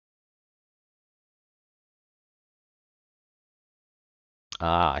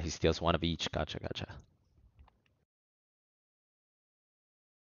Ah, he steals one of each. Gotcha, gotcha.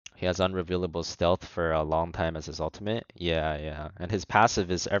 He has unrevealable stealth for a long time as his ultimate. Yeah, yeah. And his passive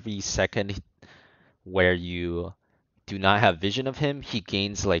is every second where you do not have vision of him, he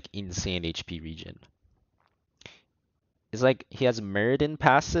gains like insane HP regen. It's like he has Mirrodin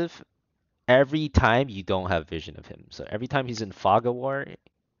passive every time you don't have vision of him. So every time he's in Fog of War,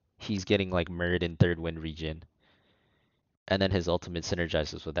 he's getting like Mirrodin third wind regen. And then his ultimate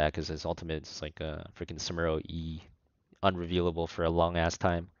synergizes with that because his ultimate is like a freaking Samuro E, unrevealable for a long ass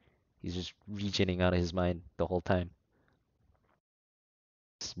time. He's just regening out of his mind the whole time.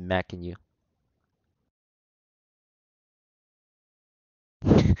 Smacking you.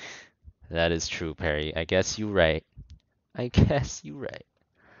 That is true, Perry. I guess you right. I guess you right.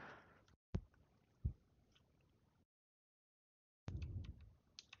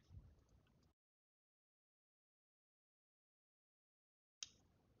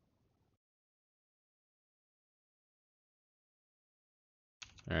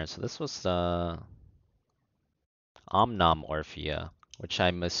 Alright, so this was Omnom Orphea, which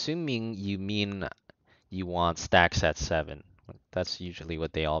I'm assuming you mean you want stacks at 7. That's usually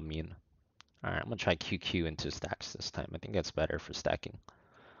what they all mean. Alright, I'm gonna try QQ into stacks this time. I think that's better for stacking.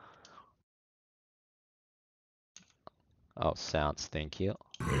 Oh, sounds, thank you.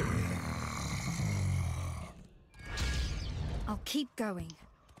 I'll keep going.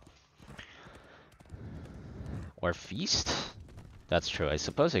 Or feast? That's true. I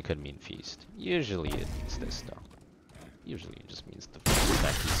suppose it could mean feast. Usually it means this though. Usually it just means the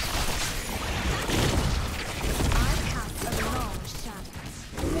stack feast. I cast a long shadow.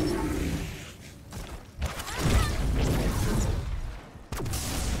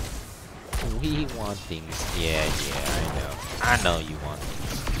 We want things. Yeah, I know. I know you want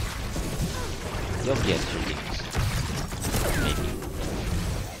things. You'll get your things. Maybe.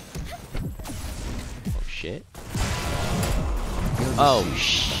 Oh shit. Oh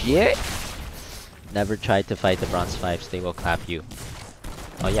shit! Never tried to fight the bronze 5s, they will clap you.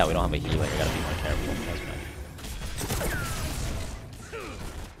 Oh yeah, we don't have a healer, we gotta be more careful. That's fine.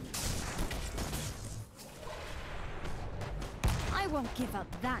 I won't give up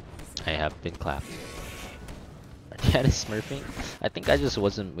that. I have been clapped. Our chat is smurfing? I think I just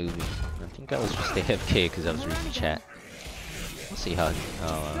wasn't moving. I think I was just AFK because I was reading chat. We'll see how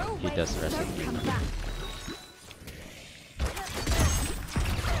he does the rest of the game.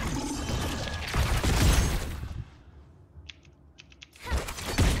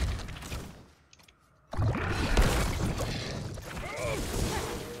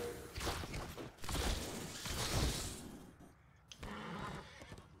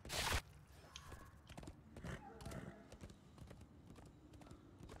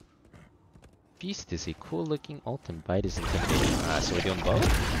 Beast is a cool looking ult and bite is intimidating. So we're doing both?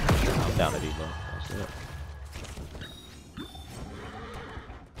 I'm down to do both. Let's do it.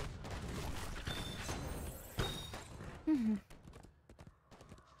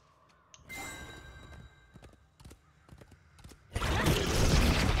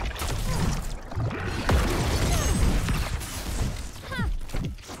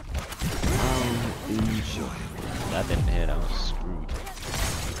 That didn't hit, I was screwed.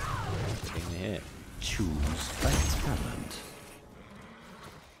 Didn't hit. Choose a talent.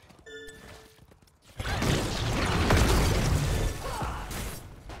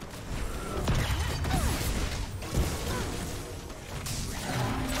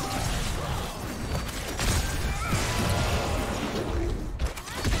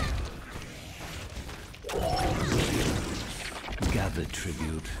 Gather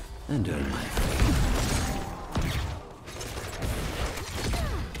tribute and earn my faith.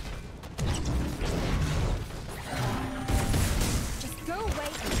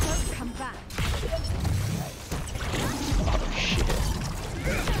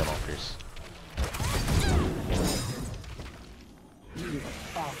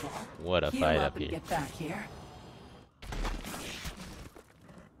 What a fight up here. Get back here.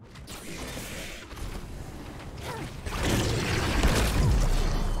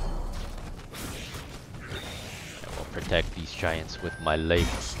 I will protect these giants with my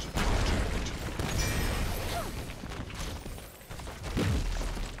life.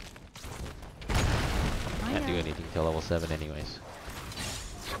 Can't do anything till level 7 anyways.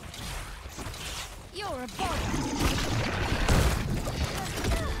 You're a bother.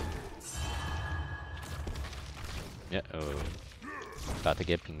 Yeah, oh. About to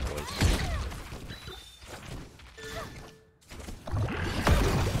get ping, boys.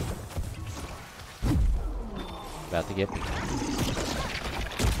 About to get ping.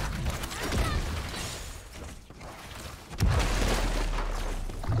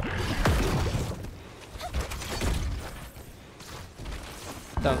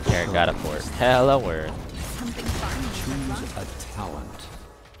 Don't care, got it for hella worth. Something fun. Choose a talent.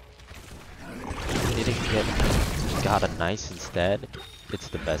 Didn't get, got a nice instead. It's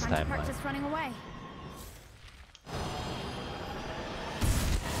the best Time to timeline. practice running away.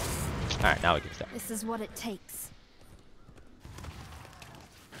 Alright, now we can start. This is what it takes.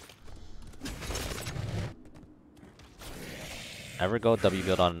 Ever go W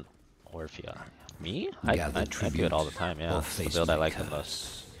build on Orphea? Me? I do it all the time, yeah. Or It's the face build I my like the curse.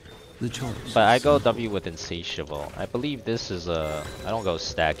 most. The choice. But I is go simple. W with Insatiable. I believe this is a... I don't go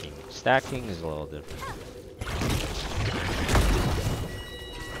stacking. Stacking is a little different.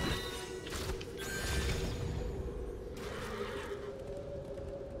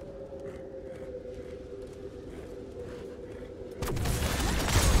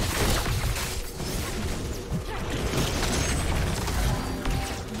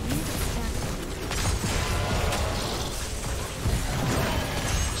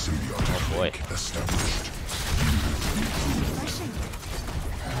 Oh boy. Rushing.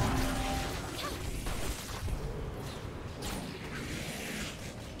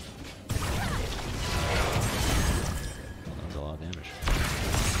 That was a lot of damage.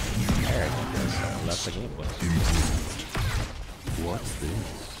 There, that's the game, boys. What's this?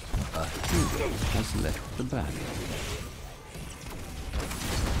 A hero has left the battle.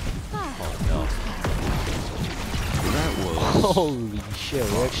 Oh no. That was Holy shit,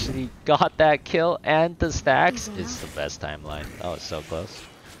 we actually got that kill and the stacks. It's the best timeline. That was so close.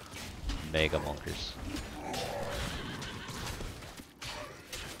 Mega monkers.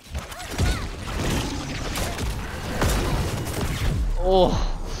 Oh.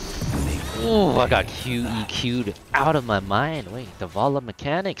 Oh, I got QEQ'd out of my mind. Wait, the Vala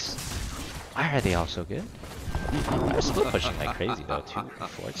mechanics. Why are they all so good? They're still pushing like crazy though. 2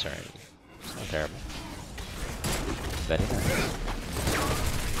 forts already. It's not terrible. Very nice.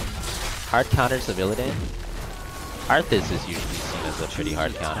 Hard counters of Illidan. Arthas is usually seen as a pretty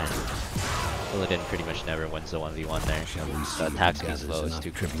hard counter. Illidan pretty much never wins the 1v1 there. The attack speed is low, it's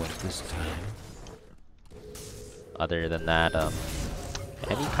too critical. this time. Other than that,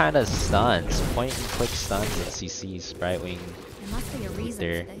 any kind of stuns, point and click stuns and CCs, Brightwing, There must be a reason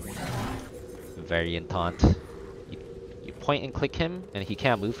There. for this. Variant Taunt. You point and click him, and he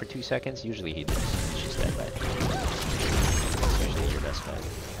can't move for 2 seconds. Usually he does. He's just dead by it. Especially your best bet.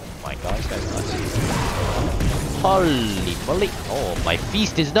 Oh my god, this guy's nuts. Holy moly! Oh, my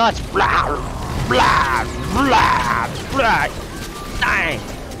feast is nuts! Blah! Blah! Blah! Blah! 9!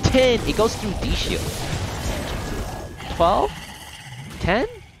 10! It goes through D shield. 12? 10?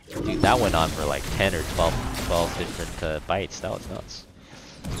 Dude, that went on for like 10 or 12 different bites. That was nuts.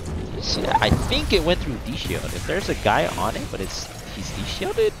 See, I think it went through D shield. If there's a guy on it, but he's D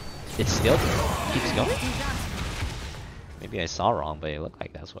shielded, it still keeps going. Maybe I saw wrong, but it looked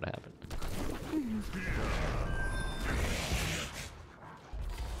like that's what happened.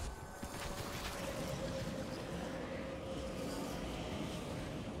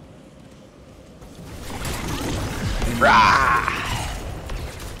 Rah!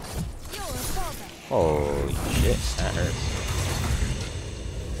 You're a bother. Holy shit, that hurts.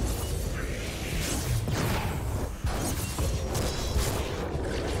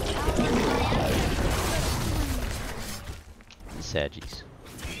 Saggies.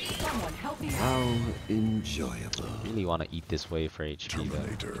 How enjoyable. Really want to eat this wave for HP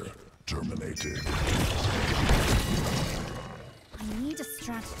though. Terminated. I need a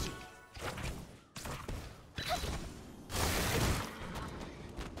strategy.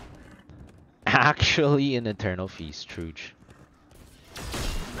 Actually an eternal feast, Truge.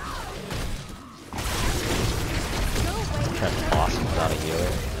 Trying to boss him without a healer.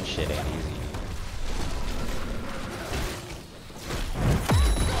 That shit ain't easy.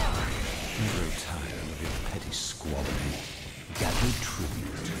 Never tired of your petty squabbling. Gather tribute.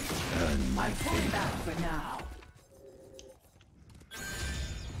 Earn my favor.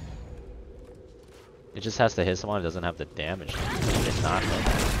 It just has to hit someone, it doesn't have the damage. It did not know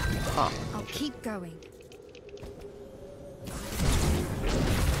that. Huh. I'll keep going.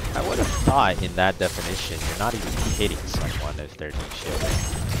 I would have thought in that definition, you're not even hitting someone if they're doing shield.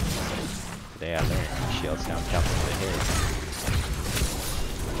 They have their shields down, jumping to hit.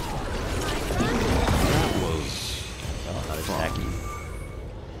 That was Oh, not as tacky.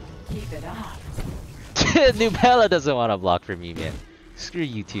 Keep it up. Nubella doesn't want to block for me, man. Screw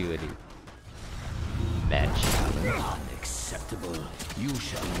you too, dude. Match. unacceptable. You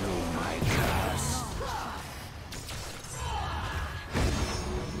shall know my curse.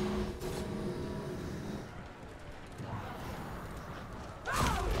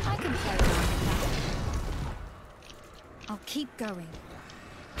 I can play around with that. I'll keep going.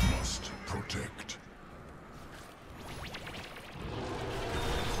 protect.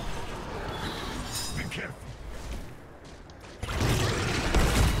 Be careful.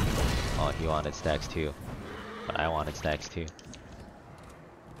 Oh, he wanted stacks too. But I wanted stacks too.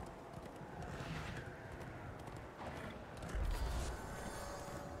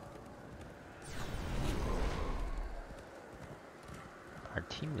 Our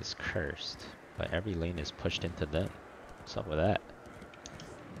team is cursed, but every lane is pushed into them. What's up with that?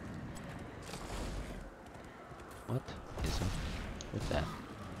 What is up with that?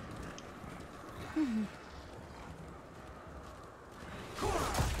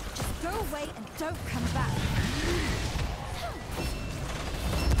 Just go away and don't come back.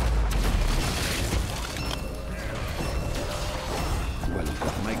 Well,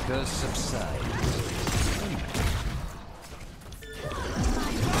 my curse subsides.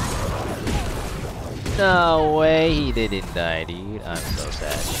 No way he didn't die, dude. I'm so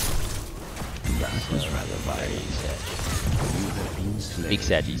sad. That was rather Very violent. sad. You have been slain. Big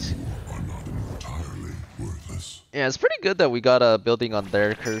saddies. Are not entirely worthless. Yeah, it's pretty good that we got a building on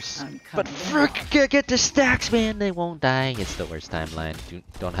their curse. I'm But coming frick, get the stacks, man. They won't die. It's the worst timeline.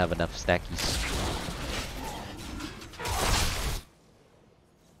 Don't have enough stackies.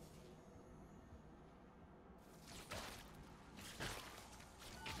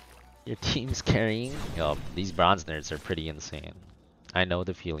 Your team's carrying? Yo, these bronze nerds are pretty insane. I know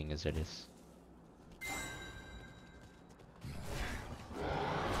the feeling as it is.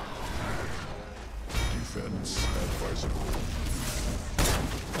 Defense advisable.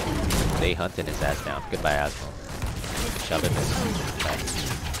 They hunting his ass down. Goodbye, Asmo. Shove it.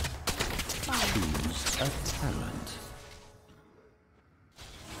 Choose a talent.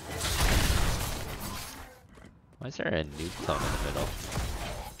 Why is there a nuke clone in the middle?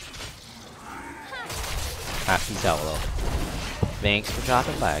 Ah, he's out low. Thanks for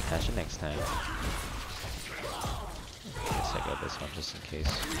dropping by. Catch you next time. I guess I got this one just in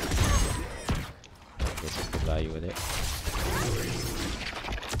case. Get some good value with it.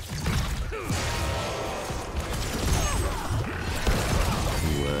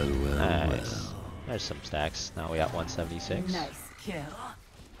 Well, Nice. There's some stacks. Now we got 176. Nice kill.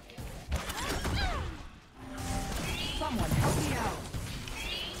 Someone help me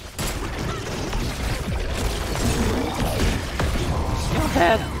out. Go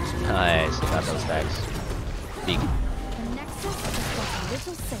ahead. Nice. Got those stacks. Big. The Nexus has got a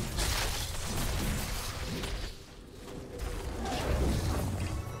little safer.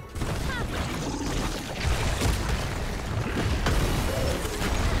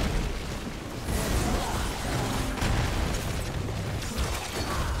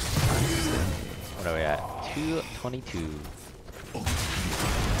 What are we at? 222.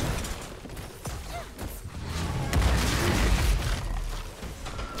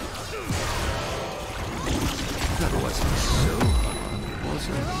 that wasn't so hard, was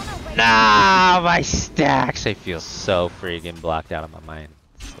it? Nah, my stacks! I feel so friggin' blocked out of my mind.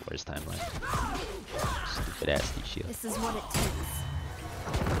 It's the worst timeline. Stupid ass D shield. This is what it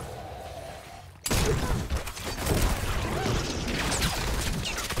takes.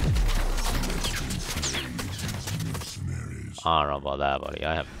 I don't know about that, buddy.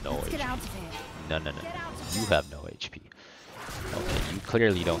 I have no Let's get HP. out of here. No. Get out of You here. have no HP. Okay, you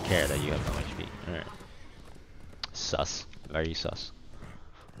clearly don't care that you have no HP. Alright. Sus. Very sus.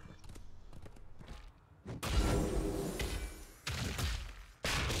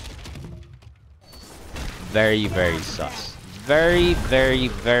 Very sus. Very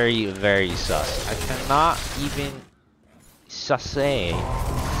sus. I cannot even say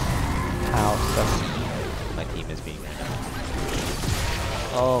how sussy my team is being right now.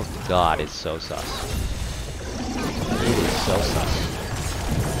 Oh god, it's so sus. It is so sus.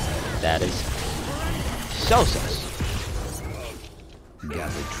 That is so sus.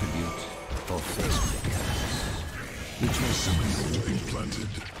 Gather tribute or face the curse. Which has something implanted.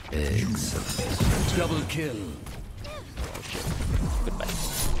 Excellent. Double kill. Goodbye.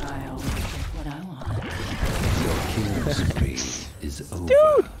 I always get what I want. Your kill spree is over.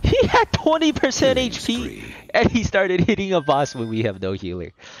 Dude, he had 20% Killing HP spree. and he started hitting a boss when we have no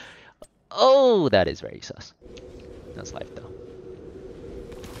healer. Oh, that is very sus. That's life though.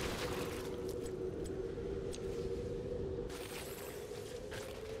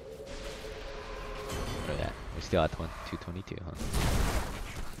 Look at that. We still at 222, huh?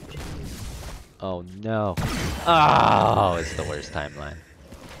 Oh no. Oh, it's the worst timeline.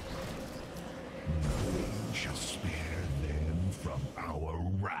 Shall spare them from our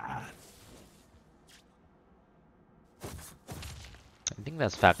wrath. I think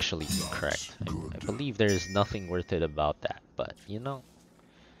that's factually correct. I believe there is nothing worth it about that, but you know,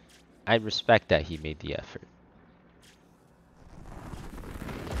 I respect that he made the effort.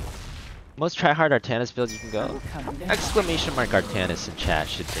 Most tryhard Artanis build you can go? Exclamation mark Artanis in chat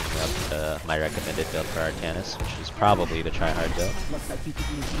should bring up my recommended build for Artanis, which is probably the tryhard build. Looks like you could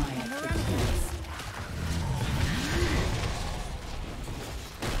use my expertise.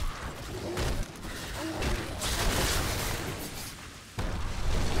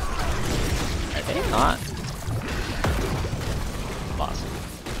 I think not. Boss.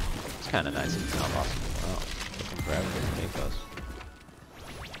 It's kind of nice if it's not boss. Oh, looking forever to make those.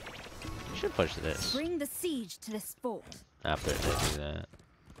 You should push this Bring the siege to this fort. after they do that.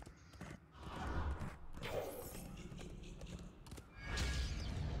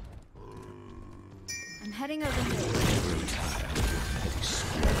 I'm heading over here.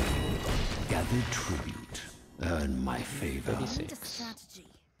 Gather tribute. Earn my favor. I need a 36. strategy.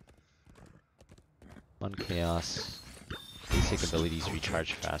 One chaos. Basic abilities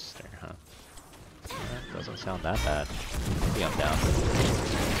recharge faster, huh? That doesn't sound that bad. Maybe I'm down.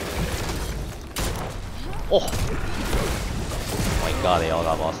 Oh! Oh my god, they all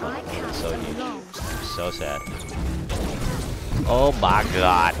got boss level. That's so huge. I'm so sad. Oh my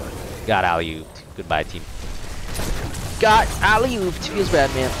god. Got alley-ooped. Goodbye, team. Got alley-ooped. Feels bad,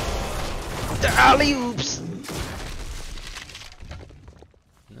 man. The alley-oops!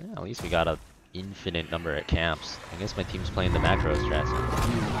 Yeah, at least we got a infinite number of camps. I guess my team's playing the macros, Jazz. You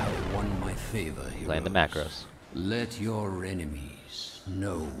have won my favor, heroes. Playing the macros. Let your enemies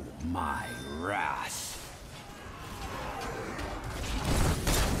know my wrath.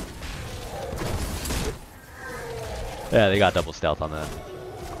 Yeah, they got double stealth on that.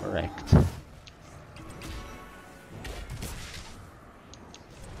 Correct.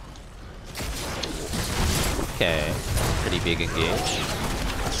 Okay, pretty big engage.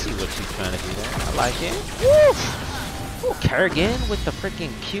 Let's see what she's trying to do there. I like it. Woo! Ooh, Kerrigan with the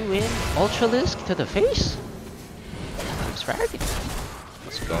freaking Q in Ultralisk to the face. It's fragging.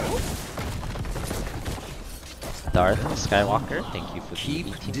 Let's go. Darth Skywalker, thank you for the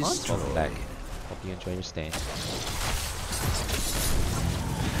 18 months. Welcome back. Hope you enjoy your stay.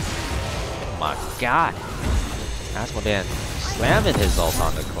 Oh my god. Asmodan slamming his ult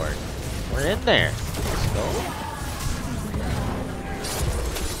on the court. We're in there. Let's go.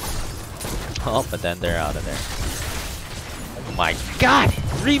 Oh, but then they're out of there. Oh my god!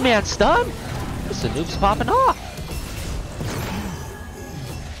 3-man stun? This the noob's popping off.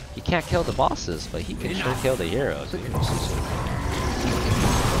 He can't kill the bosses, but he can sure kill the heroes, dude.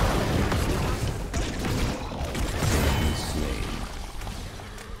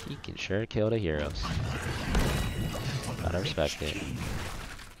 He can sure kill the heroes. Gotta respect it.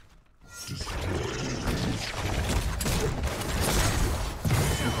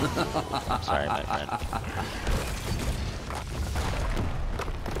 I'm sorry, my friend.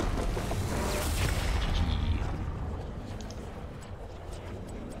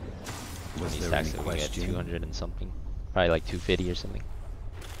 Was These there stacks any that we get question? 200 and something. Probably like 250 or something.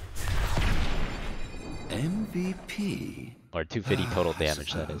 MVP? Or 250 total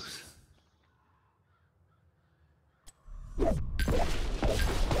damage, that is.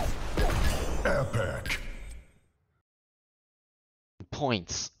 Epic.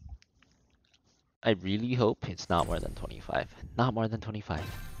 Points. I really hope it's not more than 25. Not more than 25.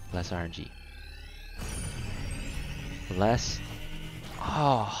 Less RNG. Less.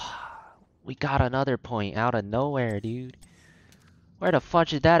 Oh, we got another point out of nowhere, dude. Where the fuck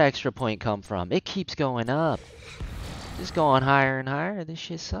did that extra point come from? It keeps going up. Just going higher and higher. This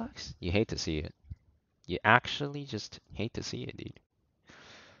shit sucks. You hate to see it. You actually just hate to see it, dude.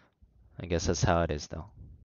 I guess that's how it is, though.